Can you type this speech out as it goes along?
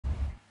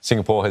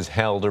Singapore has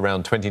held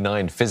around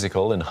 29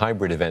 physical and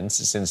hybrid events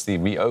since the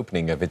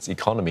reopening of its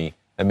economy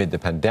amid the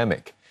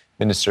pandemic.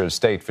 Minister of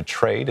State for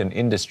Trade and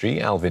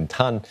Industry, Alvin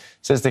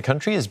says the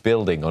country is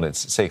building on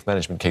its safe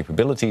management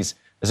capabilities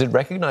as it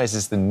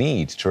recognises the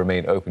need to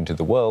remain open to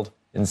the world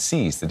and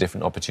seize the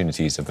different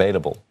opportunities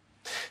available.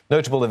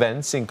 Notable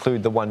events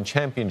include the One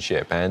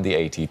Championship and the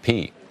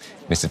ATP.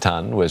 Mr.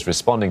 Tan was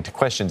responding to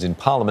questions in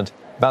Parliament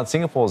about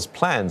Singapore's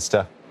plans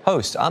to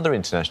host other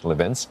international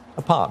events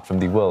apart from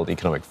the World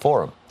Economic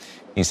Forum.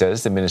 He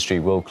says the ministry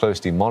will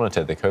closely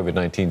monitor the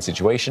COVID-19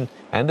 situation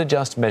and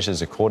adjust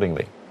measures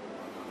accordingly.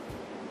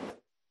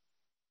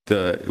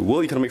 The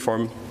World Economic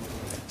Forum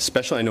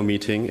special annual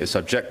meeting is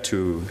subject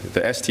to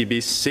the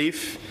STB's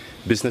Safe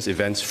Business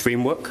Events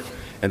Framework,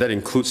 and that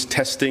includes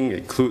testing,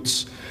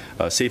 includes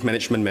safe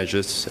management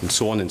measures, and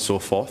so on and so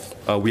forth.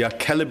 We are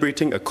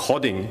calibrating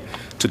according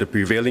to the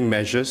prevailing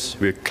measures.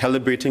 We're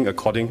calibrating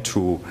according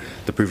to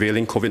the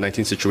prevailing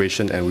COVID-19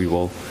 situation, and we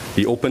will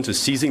be open to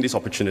seizing these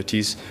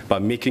opportunities by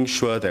making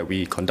sure that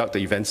we conduct the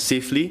events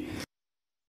safely.